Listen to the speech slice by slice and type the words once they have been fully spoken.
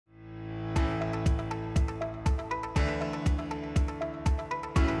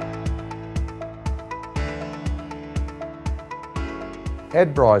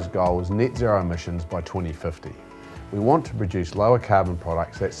Adbri's goal is net zero emissions by 2050. We want to produce lower carbon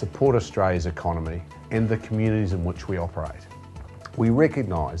products that support Australia's economy and the communities in which we operate. We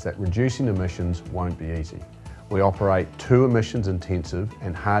recognise that reducing emissions won't be easy. We operate two emissions intensive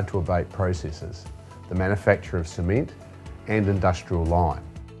and hard to abate processes, the manufacture of cement and industrial lime.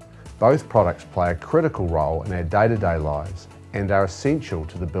 Both products play a critical role in our day-to-day lives and are essential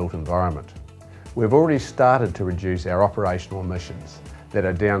to the built environment. We've already started to reduce our operational emissions that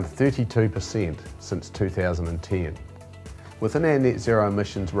are down 32% since 2010. Within our net zero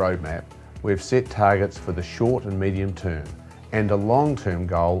emissions roadmap, we've set targets for the short and medium term and a long-term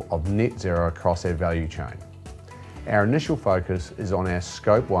goal of net zero across our value chain. Our initial focus is on our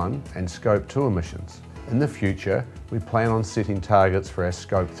Scope 1 and Scope 2 emissions. In the future, we plan on setting targets for our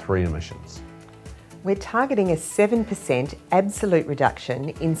Scope 3 emissions. We're targeting a 7% absolute reduction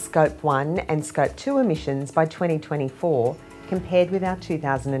in Scope 1 and Scope 2 emissions by 2024 compared with our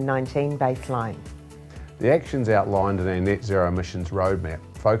 2019 baseline. The actions outlined in our net zero emissions roadmap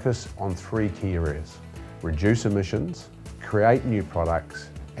focus on three key areas: reduce emissions, create new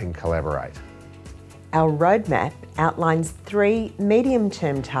products and collaborate. Our roadmap outlines three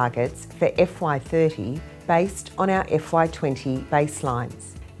medium-term targets for FY30 based on our FY20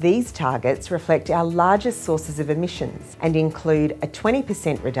 baselines. These targets reflect our largest sources of emissions and include a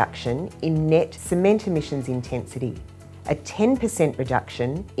 20% reduction in net cement emissions intensity, a 10%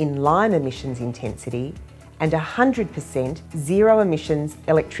 reduction in lime emissions intensity, and 100% zero emissions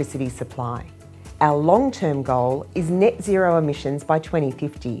electricity supply. Our long-term goal is net zero emissions by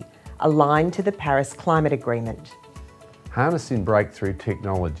 2050, aligned to the Paris Climate Agreement. Harnessing breakthrough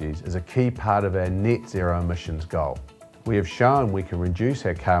technologies is a key part of our net zero emissions goal. We have shown we can reduce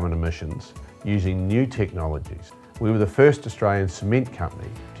our carbon emissions using new technologies. We were the first Australian cement company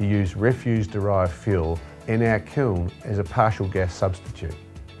to use refuse-derived fuel in our kiln as a partial gas substitute.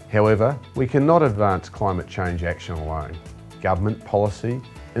 However, we cannot advance climate change action alone. Government policy,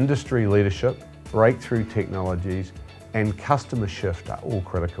 industry leadership, breakthrough technologies and customer shift are all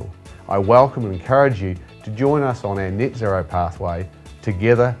critical. I welcome and encourage you to join us on our net zero pathway.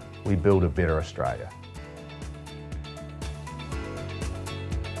 Together, we build a better Australia.